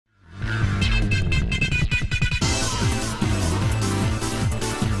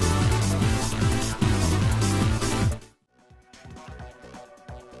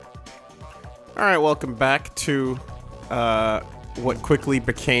All right, welcome back to what quickly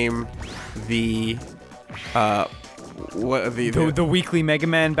became the the weekly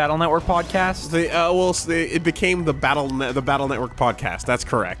Megaman Battle Network podcast. It became the Battle Network podcast. That's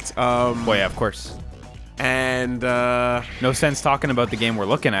correct. Well, yeah, of course. And no sense talking about the game we're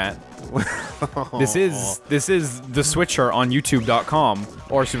looking at. This is the Switcher on YouTube.com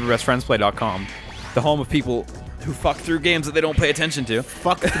or SuperBestFriendsPlay.com, the home of people who fuck through games that they don't pay attention to.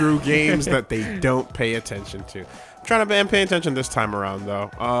 Fuck through games that they don't pay attention to. I'm trying to pay attention this time around,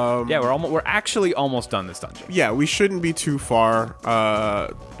 though. Yeah, we're actually almost done this dungeon. Yeah, we shouldn't be too far.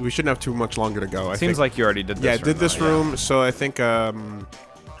 We shouldn't have too much longer to go. Seems like you already did this. Yeah, I did this room, so I think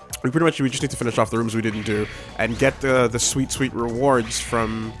we just need to finish off the rooms we didn't do and get the sweet rewards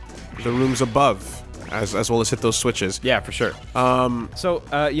from the rooms above. As well as hit those switches. Yeah, for sure. So,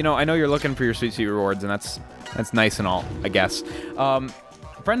 you know, I know you're looking for your sweet rewards, and that's nice and all, I guess. A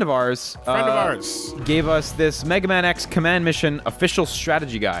friend of ours gave us this Megaman X Command Mission official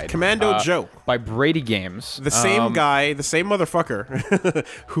strategy guide. Commando Joe. By Brady Games. The same guy, the same motherfucker,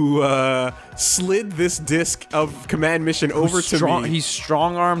 who slid this disc of Command Mission over to me. He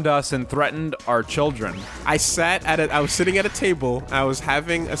strong-armed us and threatened our children. I was sitting at a table, I was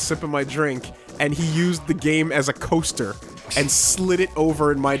having a sip of my drink, and he used the game as a coaster and slid it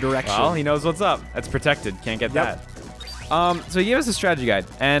over in my direction. Well, he knows what's up. That's protected. Can't get that. So he gave us a strategy guide,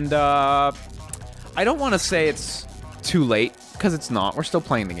 and I don't want to say it's too late, because it's not. We're still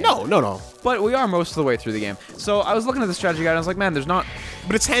playing the game. No. But we are most of the way through the game. So I was looking at the strategy guide, and I was like, man, there's not...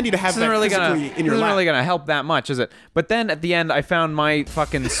 But it's handy to have that physically in your lap. Isn't really going to help that much, is it? But then at the end, I found my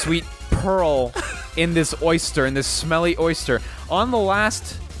fucking sweet pearl in this oyster, in this smelly oyster. On the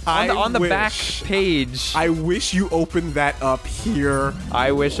last... On the back page. I wish you opened that up here.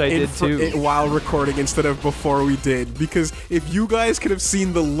 I wish I did too. While recording instead of before we did. Because if you guys could have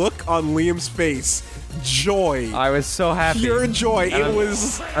seen the look on Liam's face, joy. I was so happy. Pure joy.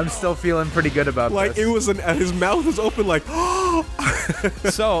 I'm still feeling pretty good about this. It was his mouth was open like,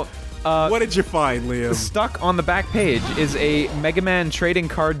 So, what did you find, Liam? Stuck on the back page is a Mega Man trading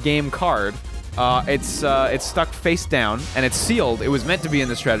card game card. It's stuck face down, and it's sealed. It was meant to be in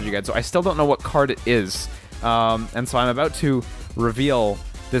the strategy guide, so I still don't know what card it is. And so I'm about to reveal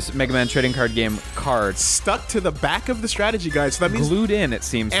this Mega Man trading card game card. Stuck to the back of the strategy guide, so that means... Glued in, it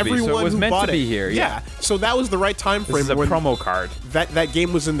seems to be, so it was meant to be here. Yeah, so that was the right time frame. This is a promo card. That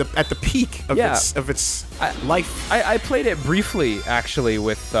game was at the peak of its life. I played it briefly, actually,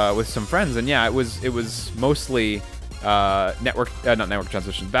 with some friends, and yeah, it was mostly not network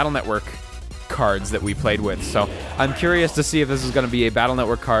transmission, Battle Network cards that we played with. So I'm curious to see if this is going to be a Battle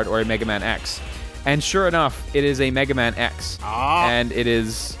Network card or a Mega Man X. And sure enough, it is a Mega Man X. And it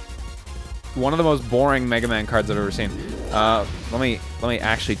is one of the most boring Mega Man cards I've ever seen. Let me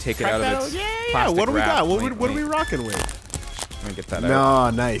actually take it out of its plastic what do we wrap. got? What are we rocking with? Let me get that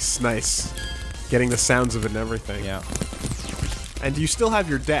out. No, nice. Getting the sounds of it and everything. Yeah. And do you still have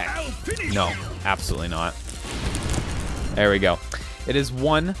your deck? No, absolutely not. There we go. It is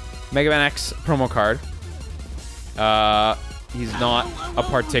one Mega Man X promo card. He's not a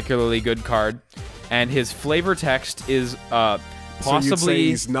particularly good card, and his flavor text is possibly... So you'd say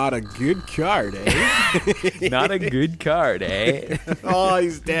he's not a good card, eh? Not a good card, eh? Oh,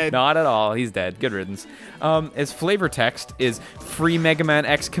 he's dead. Not at all. He's dead. Good riddance. His flavor text is free Mega Man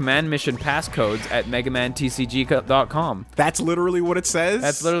X command mission passcodes at megamantcg.com. That's literally what it says?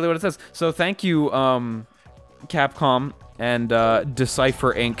 That's literally what it says. So thank you, Capcom and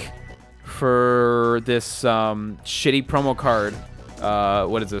Decipher Inc. for this shitty promo card.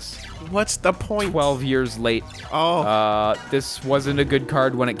 What is this? What's the point? 12 years late. Oh. This wasn't a good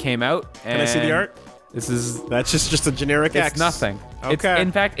card when it came out. Can I see the art? That's just a generic X. It's nothing. Okay.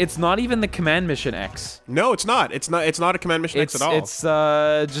 In fact, it's not even the Command Mission X. No, it's not. It's not a Command Mission X at all. It's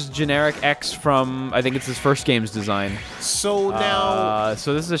just generic X from, I think it's his first game's design. So now...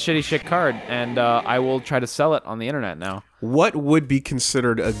 so this is a shitty shit card, and I will try to sell it on the internet now. What would be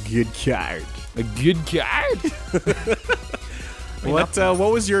considered a good card? A good card?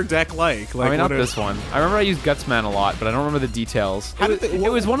 What was your deck like? I mean, not this one. I remember I used Gutsman a lot, but I don't remember the details.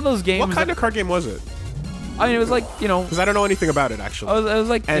 It was one of those games... What kind of card game was it? I mean, it was like, you know... Because I don't know anything about it, actually. It was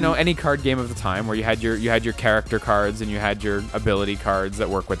like, you know, any card game of the time where you had your character cards and you had your ability cards that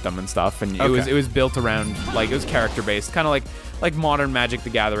work with them and stuff. And it was built around, like, it was character-based. Kind of like modern Magic the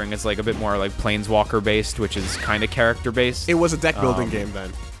Gathering is like a bit more like Planeswalker-based, which is kind of character-based. It was a deck-building game,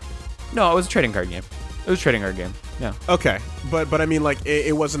 then? No, it was a trading card game. It was a trading card game. Yeah. Okay, but I mean, like,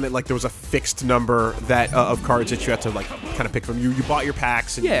 it wasn't like there was a fixed number that of cards that you had to like kind of pick from. You bought your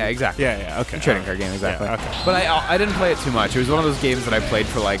packs. And yeah, exactly. Yeah, okay. A trading card game, exactly. Yeah, okay. But I didn't play it too much. It was one of those games that I played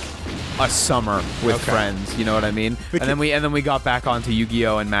for like a summer with Okay. friends. You know what I mean? And then we got back onto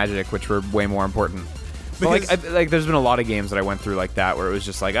Yu-Gi-Oh and Magic, which were way more important. But like there's been a lot of games that I went through like that where it was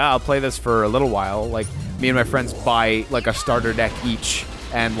just like, I'll play this for a little while. Like me and my friends buy like a starter deck each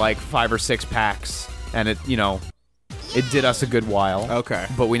and like 5 or 6 packs, and it, you know, it did us a good while. Okay.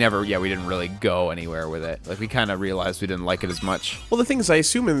 But we didn't really go anywhere with it. Like we kind of realized we didn't like it as much. Well, the thing is, I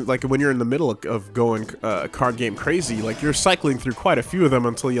assume like when you're in the middle of going card game crazy, like you're cycling through quite a few of them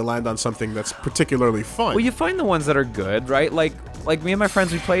until you land on something that's particularly fun. Well, you find the ones that are good, right? Like me and my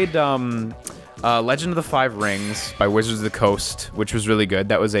friends, we played Legend of the Five Rings by Wizards of the Coast, which was really good.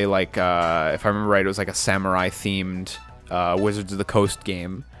 That was a like, if I remember right, it was like a samurai themed Wizards of the Coast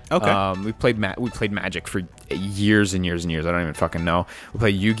game. Okay. We played Magic for years and years and years. I don't even fucking know. We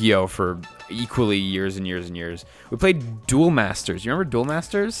played Yu-Gi-Oh for equally years and years and years. We played Duel Masters. You remember Duel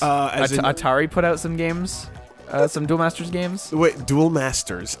Masters? Atari put out some games, some Duel Masters games. Wait, Duel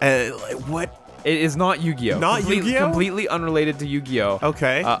Masters? What? It is not Yu-Gi-Oh. Not Yu-Gi-Oh? Completely unrelated to Yu-Gi-Oh.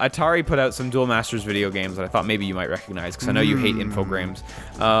 Okay. Atari put out some Duel Masters video games that I thought maybe you might recognize, because I know you hate Infogrames.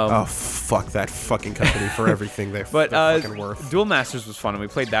 Oh, fuck that fucking company for everything they're fucking worth. Duel Masters was fun, and we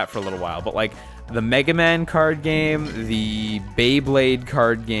played that for a little while. But like the Megaman card game, the Beyblade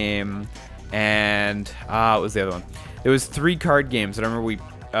card game, and what was the other one? There was 3 card games that I remember we...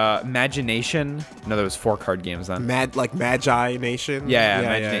 Imagination. No, there was 4 card games then. Magi Nation.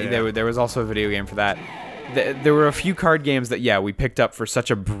 Yeah. There was also a video game for that. There were a few card games that we picked up for such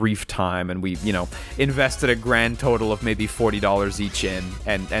a brief time, and we invested a grand total of maybe $40 each in,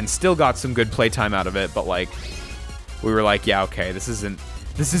 and still got some good playtime out of it. But like, we were like, yeah, okay, this isn't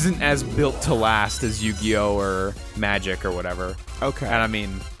as built to last as Yu-Gi-Oh or Magic or whatever. Okay. And I mean,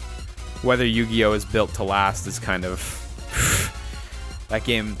 whether Yu-Gi-Oh is built to last is kind of. That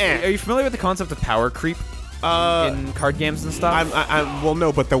game. Are you familiar with the concept of power creep in card games and stuff? Well,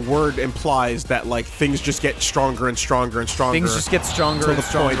 no, but the word implies that like things just get stronger and stronger and stronger. Things just get stronger to and the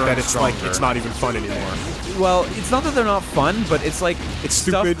stronger point that and it's stronger. like it's not even fun anymore. Well, it's not that they're not fun, but it's like it's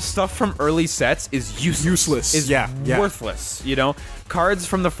stupid. Stuff from early sets is useless. Is worthless. You know, cards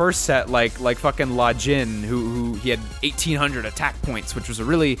from the first set, like fucking La Jin, who he had 1,800 attack points, which was a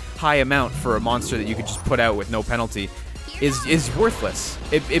really high amount for a monster that you could just put out with no penalty. Is worthless.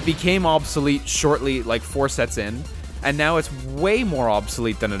 It became obsolete shortly, like 4 sets in, and now it's way more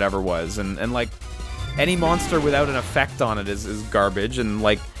obsolete than it ever was. And like any monster without an effect on it is garbage. And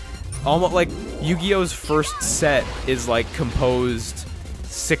like almost like Yu-Gi-Oh's first set is like composed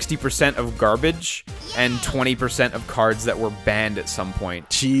 60% of garbage and 20% of cards that were banned at some point.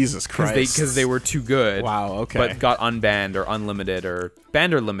 Jesus Christ. Because they were too good. Wow, okay. But got unbanned or unlimited, or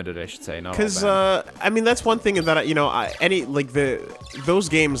banned or limited, I should say. Because, I mean, that's one thing that, those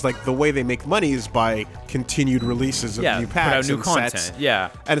games, like, the way they make money is by continued releases of new packs put out new and content. sets. Yeah.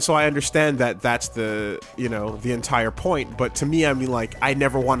 And so I understand that that's the entire point. But to me, I mean, like, I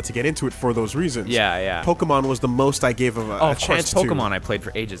never wanted to get into it for those reasons. Yeah. Pokemon was the most I gave of a chance to. Pokemon I played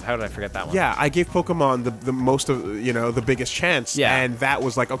for ages. How did I forget that one? Yeah, I gave Pokemon the most of, the biggest chance. Yeah. And that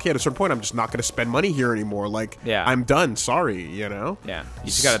was like, okay, at a certain point, I'm just not going to spend money here anymore. Like, I'm done. Sorry, Yeah. You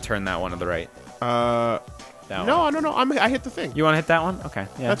just got to turn that one to the right. No, I hit the thing. You want to hit that one? Okay.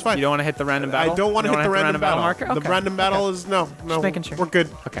 Yeah. That's fine. You don't want to hit the random battle? I don't want to hit the random battle marker? Okay. The random battle is, no. Just making sure. We're good.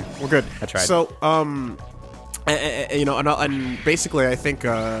 Okay. We're good. I tried. So, and basically, I think,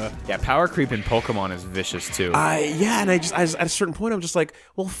 power creep in Pokemon is vicious too. and I just, at a certain point, I'm just like,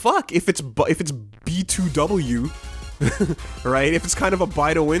 well, fuck, if it's B2W, right? If it's kind of a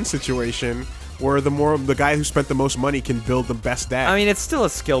buy to win situation, where the guy who spent the most money can build the best deck. I mean, it's still a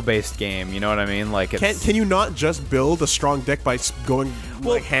skill-based game. You know what I mean? Like, can you not just build a strong deck by going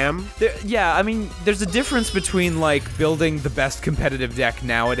like ham? I mean, there's a difference between like building the best competitive deck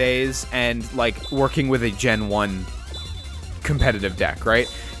nowadays and like working with a Gen 1 competitive deck,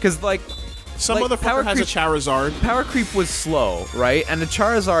 right? Because like some motherfucker has a Charizard. Power creep was slow, right? And the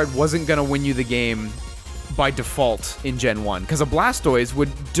Charizard wasn't gonna win you the game by default in Gen 1, because a Blastoise would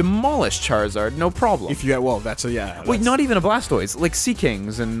demolish Charizard, no problem. If you had, Wait, not even a Blastoise. Like Sea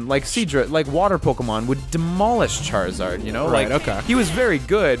Kings and like Seadra, like water Pokemon would demolish Charizard, you know? Right, like, okay. He was very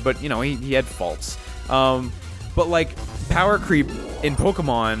good, but, he had faults. But, like, power creep in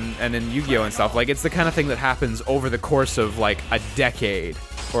Pokemon and in Yu-Gi-Oh! And stuff, like, it's the kind of thing that happens over the course of, like, a decade.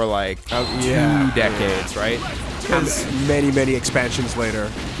 Or, like, 2 decades, right? Because many expansions later.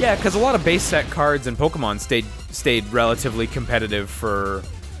 Yeah, because a lot of base set cards in Pokemon stayed relatively competitive for,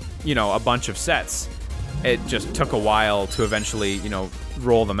 a bunch of sets. It just took a while to eventually,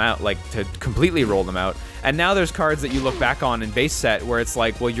 roll them out, like, to completely roll them out. And now there's cards that you look back on in base set where it's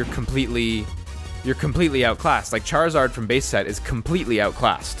like, well, you're completely outclassed. Like, Charizard from base set is completely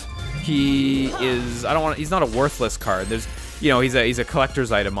outclassed. he is. I don't want. He's not a worthless card. There's, you know, he's a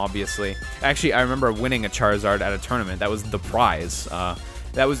collector's item, obviously. Actually, I remember winning a Charizard at a tournament. That was the prize.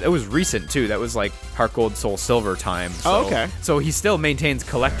 It was recent too. That was like Heart Gold, Soul Silver time. So, Oh, okay. So he still maintains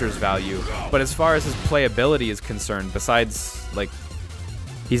collector's value, but as far as his playability is concerned, besides like,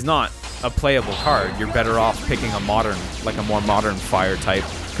 he's not a playable card. You're better off picking a more modern fire type,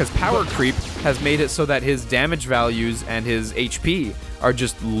 because Power Creep has made it so that his damage values and his HP are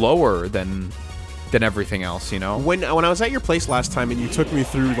just lower than everything else, you know? When I was at your place last time and you took me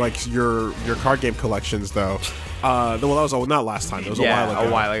through like your card game collections, though, well, that was not last time. It was a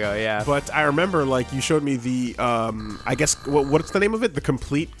while ago. Yeah. But I remember like you showed me the I guess what's the name of it? The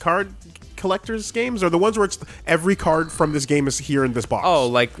complete card collectors games, or the ones where it's every card from this game is here in this box. Oh,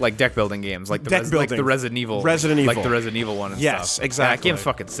 like deck building games, like the like the Resident Evil, like the Resident Evil one. And yes, stuff. exactly. Yeah, that game's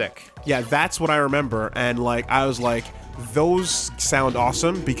fucking sick. Yeah, that's what I remember, and like I was like, those sound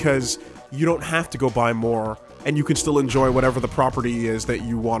awesome because you don't have to go buy more, and you can still enjoy whatever the property is that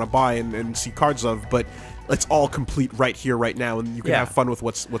you want to buy and see cards of, but it's all complete right here, right now, and you can have fun with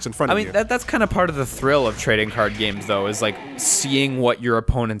what's in front of you. I mean, that's kind of part of the thrill of trading card games, though, is like seeing what your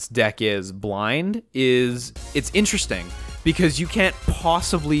opponent's deck is blind. It's interesting because you can't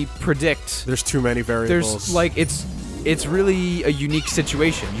possibly predict. There's too many variables. There's like it's really a unique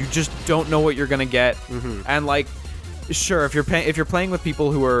situation. You just don't know what you're gonna get, and like. Sure, if you're playing with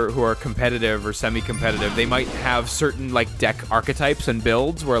people who are competitive or semi-competitive, they might have certain like deck archetypes and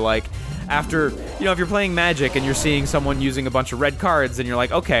builds where like after, you know, if you're playing Magic and you're seeing someone using a bunch of red cards and you're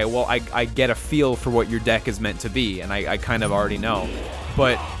like, okay, well I get a feel for what your deck is meant to be, and I kind of already know.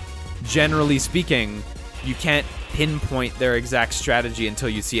 But generally speaking, you can't pinpoint their exact strategy until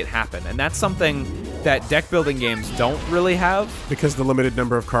you see it happen, and that's something that deck building games don't really have, because the limited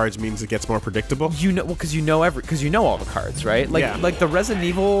number of cards means it gets more predictable. You know, well, because you know all the cards, right? Like the Resident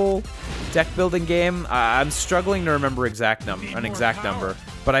Evil deck building game. I'm struggling to remember an exact number,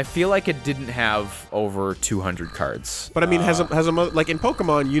 but I feel like it didn't have over 200 cards. But I mean, has a like in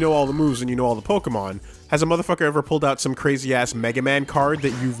Pokemon, you know all the moves and you know all the Pokemon. Has a motherfucker ever pulled out some crazy ass Megaman card that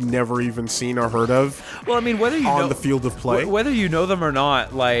you've never even seen or heard of? Well, I mean, whether you on the field of play, whether you know them or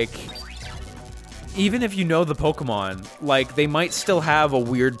not, like. Even if you know the Pokemon, like, they might still have a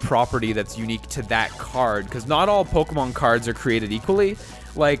weird property that's unique to that card, because not all Pokemon cards are created equally.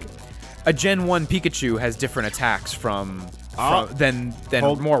 Like, a Gen 1 Pikachu has different attacks than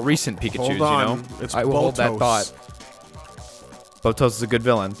more recent Pikachus, you know? I will hold that thought. Botos is a good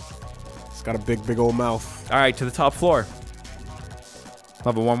villain. It's got a big old mouth. Alright, to the top floor.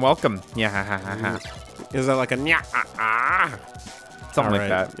 Level 1 welcome. Yeah, ha ha ha ha. Is that like a nya Something like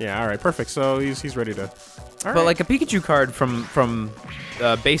that. Yeah, alright, perfect. So he's ready to... But like a Pikachu card from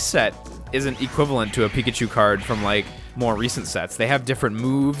base set isn't equivalent to a Pikachu card from like more recent sets. They have different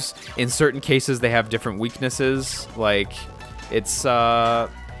moves. In certain cases, they have different weaknesses. Like it's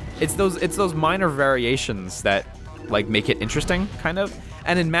those minor variations that like make it interesting, kind of.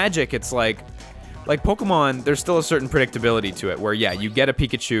 And in Magic, it's like Pokemon, there's still a certain predictability to it, where yeah, you get a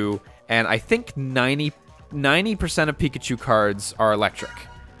Pikachu, and I think 90% of Pikachu cards are electric.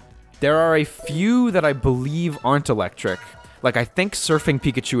 There are a few that I believe aren't electric. Like, I think Surfing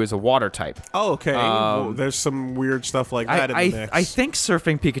Pikachu is a water type. Oh, okay. Well, there's some weird stuff like that in the mix. I think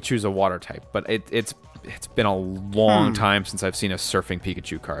Surfing Pikachu is a water type, but it's been a long time since I've seen a Surfing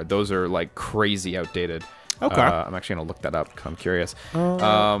Pikachu card. Those are, like, crazy outdated. Okay. I'm actually going to look that up because I'm curious.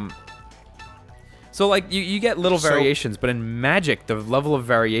 So, like, you get little variations, but in Magic, the level of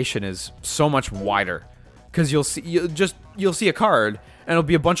variation is so much wider. Because you'll see a card, and it'll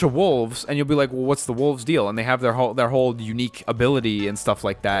be a bunch of wolves, and you'll be like, well, what's the wolves' deal? And they have their whole unique ability and stuff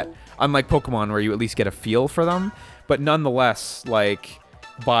like that. Unlike Pokemon, where you at least get a feel for them, but nonetheless,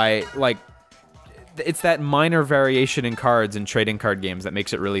 it's that minor variation in cards and trading card games that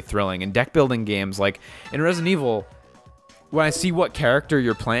makes it really thrilling. In deck building games, like in Resident Evil, when I see what character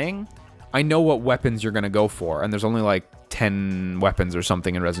you're playing, I know what weapons you're gonna go for, and there's only like 10 weapons or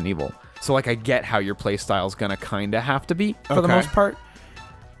something in Resident Evil. So like I get how your playstyle's gonna kinda have to be for the most part.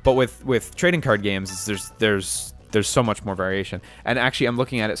 But with trading card games, there's so much more variation. And actually, I'm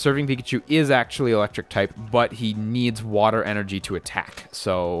looking at it. Surfing Pikachu is actually electric type, but he needs water energy to attack.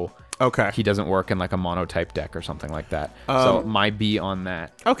 So he doesn't work in like a mono-type deck or something like that. So my B on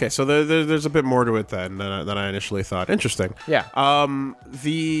that. Okay, so there's a bit more to it than I initially thought. Interesting. Yeah.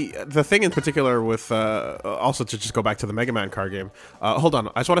 The thing in particular with also to just go back to the Megaman card game. Hold on,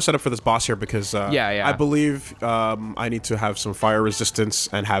 I just want to set up for this boss here because I believe I need to have some fire resistance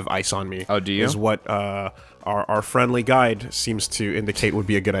and have ice on me. Oh, do you? Is what our friendly guide seems to indicate would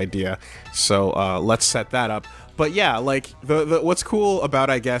be a good idea. So let's set that up. But yeah, like the what's cool about,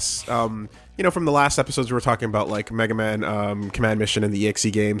 I guess, you know, from the last episodes we were talking about like Megaman, Command Mission and the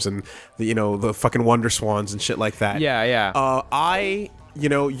EXE games and the, you know, the fucking Wonder Swans and shit like that. Yeah, yeah. You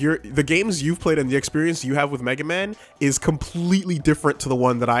know, the games you've played and the experience you have with Mega Man is completely different to the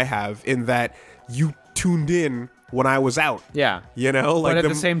one that I have, in that you tuned in when I was out. Yeah. You know, like, but at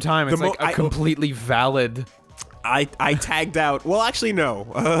the same time, it's like a completely valid. I tagged out. Well, actually,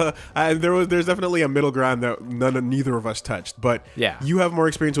 no. There's definitely a middle ground that neither of us touched. But yeah, you have more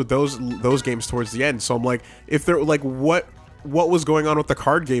experience with those games towards the end. So I'm like, if they're like, what was going on with the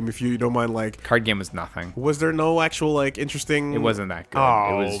card game? If you don't mind, like, card game was nothing. Was there no actual like interesting? It wasn't that good.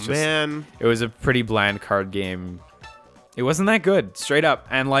 Oh, it was just, man, it was a pretty bland card game. It wasn't that good, straight up.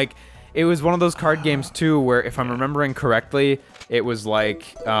 And like, it was one of those card games too, where if I'm remembering correctly, it was like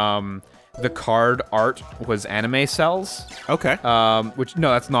the card art was anime cells. Okay. Which,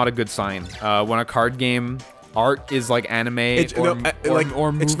 no, that's not a good sign. When a card game art is like anime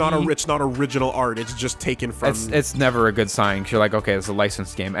or movie. It's not original art. It's just taken from. It's never a good sign. 'Cause you're like, okay, it's a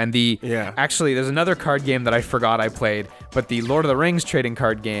licensed game. And actually, there's another card game that I forgot I played, but the Lord of the Rings trading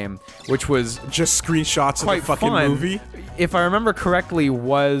card game, which was just screenshots of the fucking movie. If I remember correctly,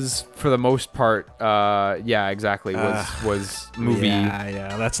 was for the most part, yeah, exactly, was movie.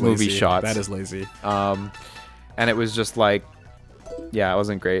 Yeah, that's movie lazy. shots. That is lazy. And it was just like. Yeah, it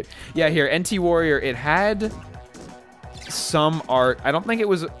wasn't great. Yeah, here, NT Warrior, it had some art. I don't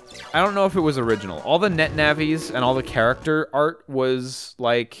know if it was original. All the net navies and all the character art was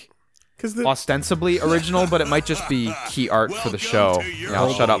like ostensibly original, but it might just be key art for the show. Yeah,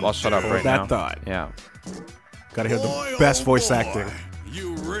 I'll shut up right now. That thought. Yeah. Gotta hear the best voice acting.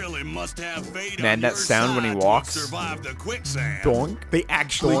 You really must have faith. Man, that sound when he walks. Doink. They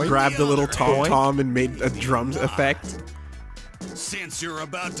actually grabbed the little tom and made a drum effect. Since you're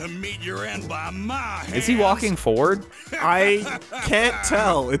about to meet your end by my hands. Is he walking forward? I can't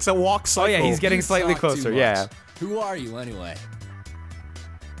tell. It's a walk cycle. Oh yeah, he's getting slightly closer. Yeah. Who are you anyway?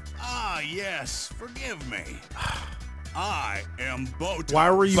 Ah, yes. Forgive me. I am Boto.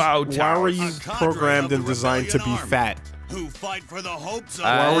 Why were you programmed and designed to be fat? Who fight for the hopes of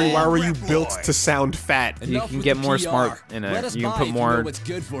why were you built to sound fat? You can get more smart in it. You can put more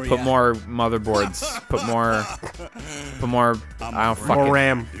motherboards. put more more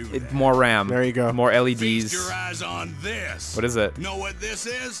RAM. More RAM. There you go. Feast More LEDs. your eyes on this. What is it? Know what this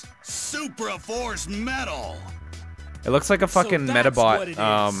is? Supra Force Metal. It looks like a fucking Metabot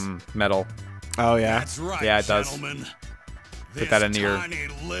metal. Oh yeah. That's right, yeah, it does. gentlemen. Put that into your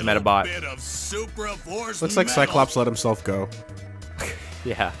Metabot. Looks like Cyclops let himself go.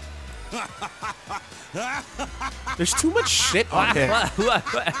 Yeah. There's too much shit on him.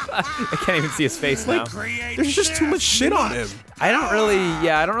 I can't even see his face now. There's just too much shit on him. I don't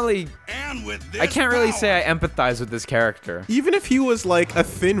really I can't really say I empathize with this character. Even if he was like a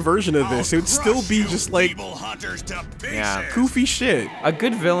thin version of this, it would still be just like goofy shit. A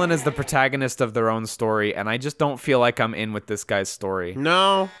good villain is the protagonist of their own story, and I just don't feel like I'm in with this guy's story.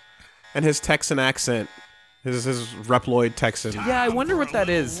 No. And his Texan accent. His Reploid Texan. Yeah, I wonder what that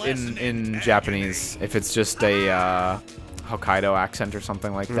is in Japanese. If it's just a Hokkaido accent or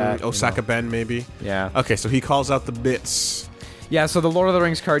something like that. Osaka Ben, maybe. Yeah. Okay, so he calls out the bits. Yeah, so the Lord of the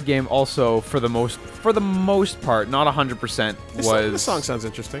Rings card game also, for the most part, not 100%, was... The song sounds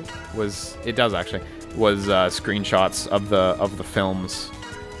interesting. It does, actually. Was screenshots of the films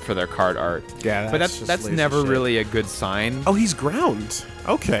for their card art. Yeah, but that's never really a good sign. Oh, he's ground.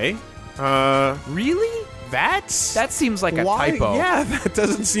 Okay. Really? That seems like a typo. Yeah, that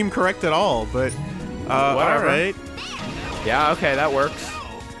doesn't seem correct at all, but whatever. Alright. Yeah, okay, that works.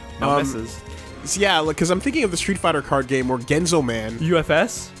 No misses. So yeah, because I'm thinking of the Street Fighter card game where Genzo Man.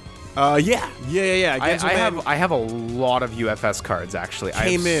 UFS? Yeah. Genzo Man I have a lot of UFS cards, actually. I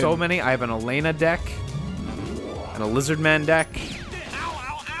have so many. I have an Elena deck, and a Lizard Man deck.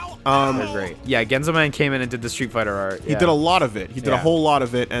 They're great. Yeah, Genzo Man came in and did the Street Fighter art. He did a lot of it. He did a whole lot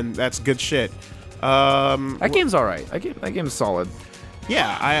of it, and that's good shit. That game's alright. That game's solid.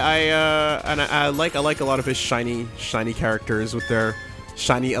 Yeah, I like a lot of his shiny characters with their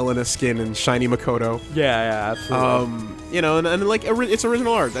shiny Elena skin and shiny Makoto. Yeah, absolutely. You know, and like it's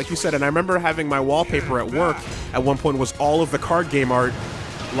original art, like you said. And I remember having my wallpaper at work at one point was all of the card game art,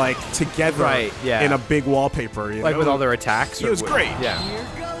 like together, in a big wallpaper. You like know? with all their attacks. It was great. Yeah.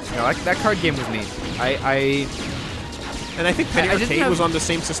 No, that card game was neat. And I think Penny Arcade was on the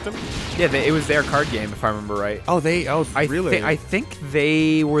same system. Yeah, it was their card game, if I remember right. Oh, really? I think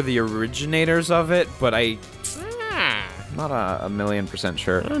they were the originators of it, but I'm not a 1,000,000%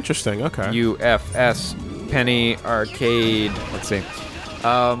 sure. Interesting. Okay. UFS Penny Arcade. Let's see.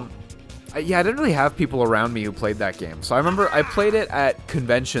 Yeah, I didn't really have people around me who played that game. So I remember I played it at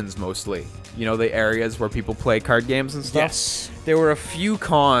conventions mostly. You know, the areas where people play card games and stuff. Yes. There were a few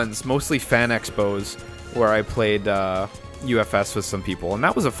cons, mostly fan expos, where I played UFS with some people, and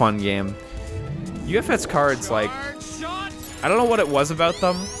that was a fun game. UFS cards, like, I don't know what it was about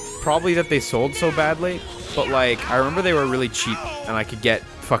them. Probably that they sold so badly, but like, I remember they were really cheap, and I could get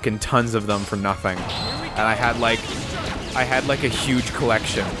fucking tons of them for nothing. And I had like a huge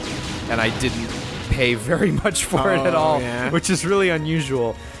collection, and I didn't pay very much for it at all, which is really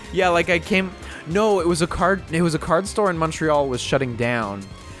unusual. Yeah, like it was a card store in Montreal was shutting down,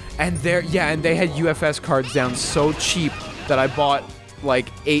 and they had UFS cards down so cheap that I bought like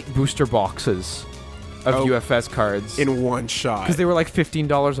 8 booster boxes of UFS cards in one shot because they were like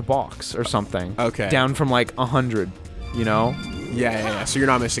 $15 a box or something. Okay, down from like 100, you know. Yeah. So you're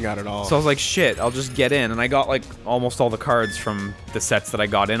not missing out at all. So I was like, shit, I'll just get in, and I got like almost all the cards from the sets that I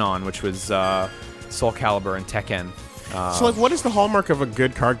got in on, which was Soul Calibur and Tekken. So, like, what is the hallmark of a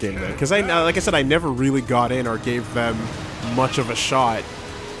good card game, then? Because, like I said, I never really got in or gave them much of a shot.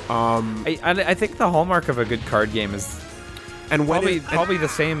 I think the hallmark of a good card game is probably the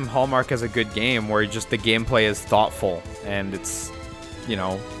same hallmark as a good game, where just the gameplay is thoughtful, and it's, you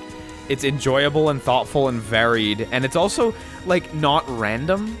know, it's enjoyable and thoughtful and varied, and it's also, like, not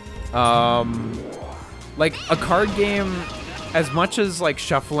random. Like, a card game, as much as, like,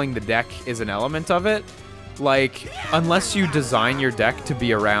 shuffling the deck is an element of it, like, unless you design your deck to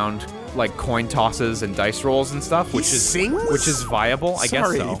be around like coin tosses and dice rolls and stuff, which is viable, I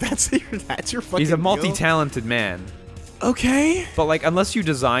guess so. That's your fucking He's a deal? multi-talented man. Okay. But like, unless you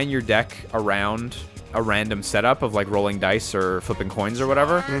design your deck around a random setup of like rolling dice or flipping coins or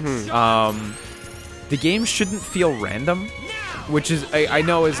whatever, the game shouldn't feel random, which is I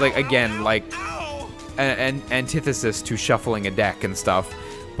know is like, again, like an antithesis to shuffling a deck and stuff,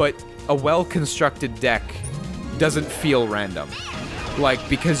 but a well-constructed deck doesn't feel random. Like,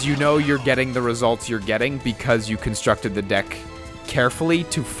 because you know you're getting the results you're getting because you constructed the deck carefully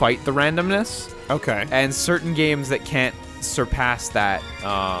to fight the randomness. Okay. And certain games that can't surpass that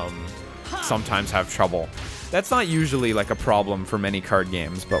sometimes have trouble. That's not usually like a problem for many card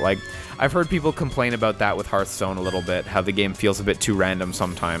games, but like, I've heard people complain about that with Hearthstone a little bit, how the game feels a bit too random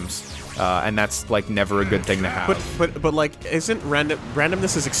sometimes. And that's like never a good thing to have. But like, isn't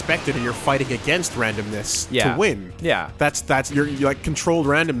randomness is expected, and you're fighting against randomness to win? Yeah. That's you're like controlled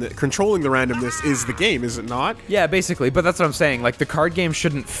randomness. Controlling the randomness is the game, is it not? Yeah, basically. But that's what I'm saying. Like, the card game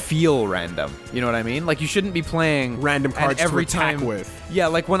shouldn't feel random. You know what I mean? Like, you shouldn't be playing random cards every to attack time with. Yeah,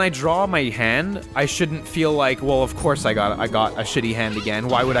 like when I draw my hand, I shouldn't feel like, well, of course I got a shitty hand again.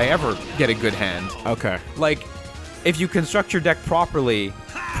 Why would I ever get a good hand? Okay. Like, if you construct your deck properly,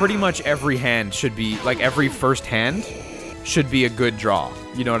 pretty much every hand should be, like, every first hand should be a good draw.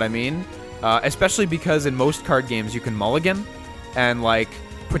 You know what I mean? Especially because in most card games you can mulligan and, like,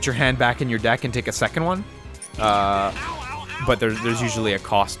 put your hand back in your deck and take a second one. But there's usually a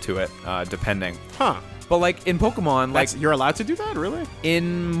cost to it, depending. Huh. But, like, in Pokemon, like... You're allowed to do that, really?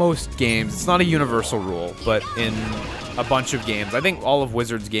 In most games. It's not a universal rule, but in a bunch of games. I think all of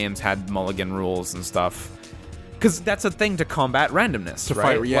Wizards' games had mulligan rules and stuff. Because that's a thing to combat randomness,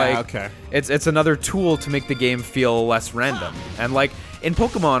 right? Fight, yeah, like, okay. It's another tool to make the game feel less random. And, like, in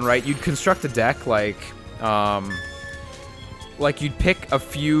Pokemon, right, you'd construct a deck, like you'd pick a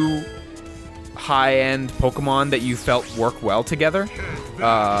few high-end Pokemon that you felt work well together.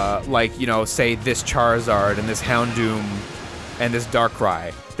 Like, you know, say this Charizard and this Houndoom and this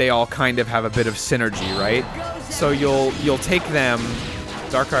Darkrai. They all kind of have a bit of synergy, right? So you'll take them...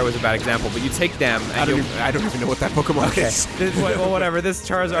 Darkrai was a bad example, but you take them and I don't even know what that Pokemon is. Well, whatever. This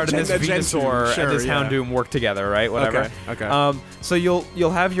Charizard and this Venusaur and this Houndoom work together, right? Whatever. Okay. So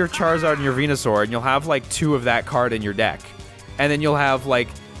you'll have your Charizard and your Venusaur, and you'll have like 2 of that card in your deck, and then you'll have like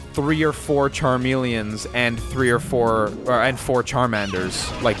 3 or 4 Charmeleons and 4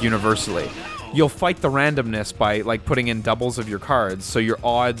 Charmanders, like universally. You'll fight the randomness by like putting in doubles of your cards, so your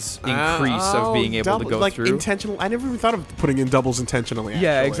odds increase of being able to go like through. Intentional. I never even thought of putting in doubles intentionally. Actually.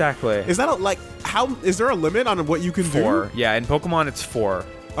 Yeah, exactly. Is that is there a limit on what you can 4. do? Yeah, in Pokemon it's 4.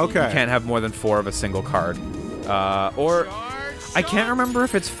 Okay. You can't have more than 4 of a single card. Or I can't remember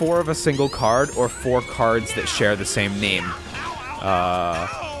if it's 4 of a single card or 4 cards that share the same name.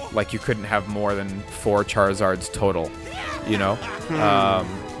 Like, you couldn't have more than 4 Charizards total, you know?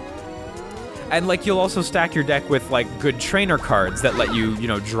 And, like, you'll also stack your deck with, like, good trainer cards that let you, you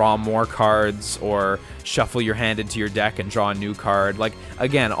know, draw more cards or shuffle your hand into your deck and draw a new card. Like,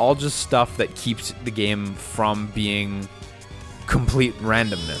 again, all just stuff that keeps the game from being complete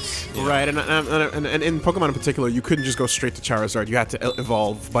randomness. You know? Right, and in Pokemon in particular, you couldn't just go straight to Charizard. You had to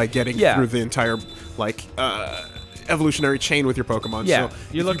evolve by getting through the entire like evolutionary chain with your Pokemon. Yeah, so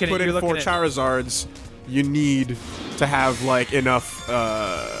you're looking put at in 4 Charizards. You need to have like enough.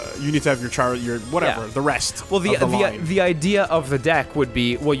 You need to have your whatever the rest. Well, of the line. the idea of the deck would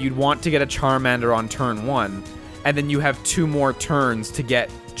be, well, you'd want to get a Charmander on turn 1, and then you have 2 more turns to get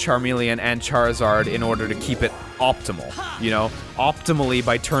Charmeleon and Charizard in order to keep it optimal. You know, optimally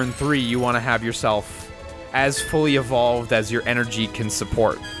by turn 3, you want to have yourself as fully evolved as your energy can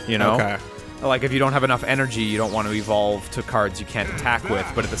support. You know. Okay. Like, if you don't have enough energy, you don't want to evolve to cards you can't attack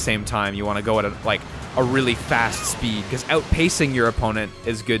with, but at the same time, you want to go at a really fast speed, because outpacing your opponent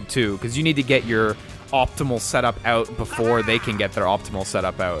is good too, because you need to get your optimal setup out before they can get their optimal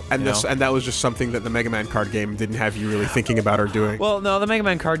setup out. And that was just something that the Mega Man card game didn't have you really thinking about or doing. Well, no, the Mega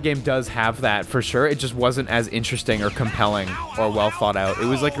Man card game does have that for sure. It just wasn't as interesting or compelling or well thought out. It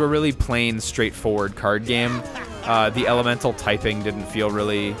was like a really plain, straightforward card game. The elemental typing didn't feel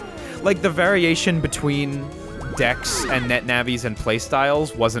really... Like, the variation between decks and NetNavis and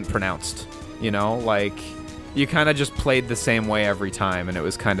playstyles wasn't pronounced, you know? Like, you kind of just played the same way every time, and it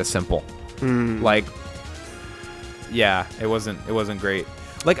was kind of simple. Like, yeah, it wasn't great.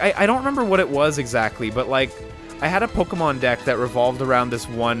 Like, I don't remember what it was exactly, but, like, I had a Pokemon deck that revolved around this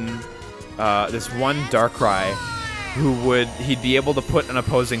one Darkrai he'd be able to put an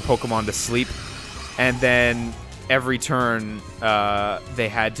opposing Pokemon to sleep, and then... every turn, they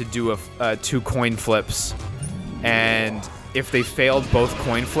had to do 2 coin flips, and if they failed both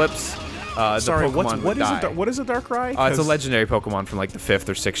coin flips, the Pokemon would die. What is a Darkrai? It's a legendary Pokemon from like the 5th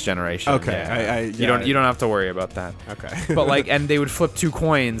or 6th generation. Okay, you don't have to worry about that. Okay, but like, and they would flip 2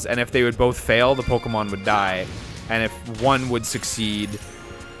 coins, and if they would both fail, the Pokemon would die, and if one would succeed,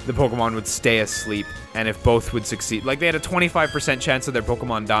 the Pokemon would stay asleep, and if both would succeed, like they had a 25% chance of their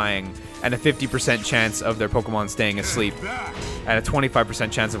Pokemon dying, and a 50% chance of their Pokemon staying asleep, and a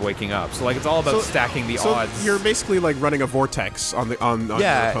 25% chance of waking up. So like, it's all about stacking the odds. You're basically like running a vortex on your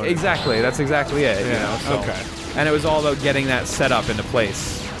opponent. Exactly. That's exactly it. Yeah. You know? So, okay. And it was all about getting that set up into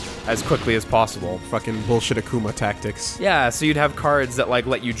place as quickly as possible. Fucking bullshit Akuma tactics. Yeah, so you'd have cards that like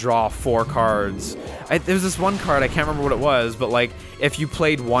let you draw 4 cards. There was this one card, I can't remember what it was, but like if you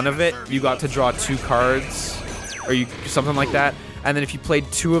played one of it, you got to draw 2 cards, or something like that. And then if you played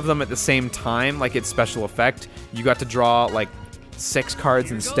 2 of them at the same time, like its special effect, you got to draw like 6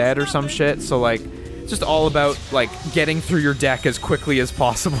 cards instead or some shit. So like, it's just all about like getting through your deck as quickly as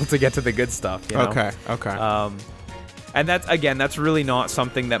possible to get to the good stuff. You know? Okay. And that's really not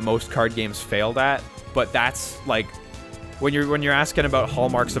something that most card games failed at, but that's like when you're asking about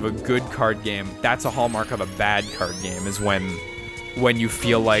hallmarks of a good card game, that's a hallmark of a bad card game, is when you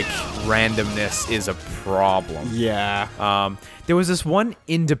feel like randomness is a problem. Yeah. There was this one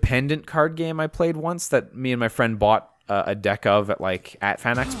independent card game I played once that me and my friend bought a deck of at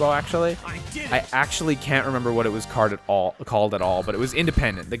Fan Expo, actually. I actually can't remember what it was called at all, but it was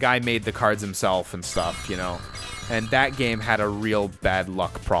independent. The guy made the cards himself and stuff, you know. And that game had a real bad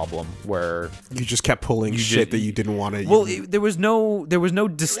luck problem where you just kept pulling shit that you didn't want to. Well, there was no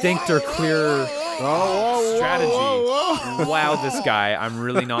distinct or clear strategy. Wow, this guy! I'm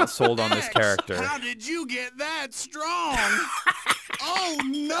really not sold on this character. How did you get that strong? Oh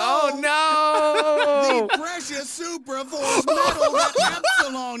no! Oh no! The precious Super Force metal that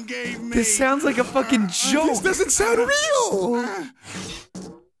Epsilon gave me. This sounds like a fucking joke. This doesn't sound real.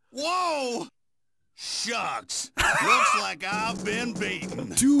 Whoa! Shucks. Looks like I've been beaten.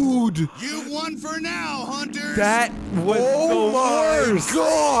 Dude. You've won for now, hunters. That was the worst.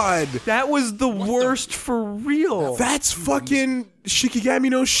 God. That was the worst for real. That's fucking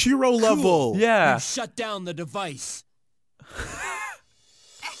Shikigami no Shiro level. Yeah. You shut down the device.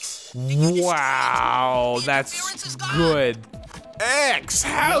 Wow. That's good. X,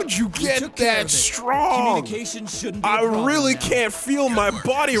 how'd you get took care that of it. strong? Communication shouldn't be a I problem really now. can't feel my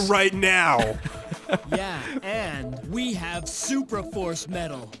body right now. Yeah, and we have Super Force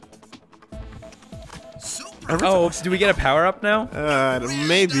metal. Oh, do we get a power-up now?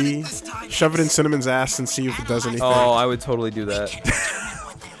 Maybe. Shove it in Cinnamon's ass and see if it does anything. Oh, I would totally do that.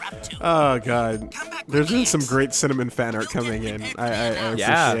 Oh, God. There's been some great Cinnamon fan art coming in. I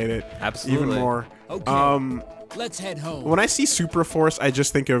appreciate it. Absolutely. Even more. Okay. Let's head home. When I see Super Force, I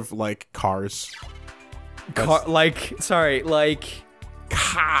just think of, like, cars. Like...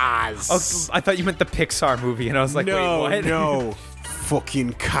 Cars. Oh, I thought you meant the Pixar movie, and I was like, wait, what? No.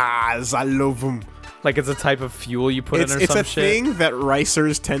 Fucking cars. I love them. Like it's a type of fuel you put in or some shit? It's a thing that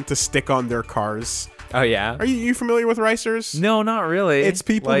racers tend to stick on their cars Oh yeah. Are you familiar with ricers? No, not really. It's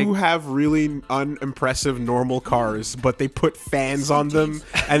people like, who have really unimpressive normal cars, but they put fans on them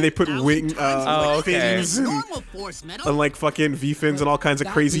and they put wing fins and like fucking V-fins and all kinds of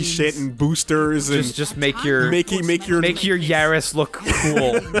crazy shit and boosters and just make your make your Yaris look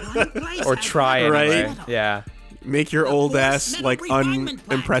cool or try anyway. Right? Yeah. Make your old ass like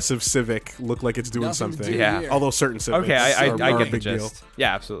unimpressive Civic look like it's doing something. Yeah. Although certain Civics Okay, I are get a the big gist. deal.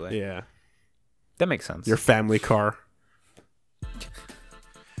 Yeah, absolutely. Yeah. That makes sense. Your family car.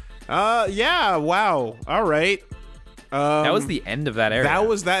 Yeah, wow. All right. That was the end of that area. That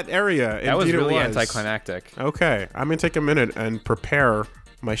was that area. That was Indeed really it was. anticlimactic. Okay, I'm gonna take a minute and prepare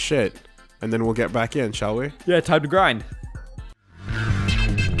my shit, and then we'll get back in, shall we? Yeah, time to grind.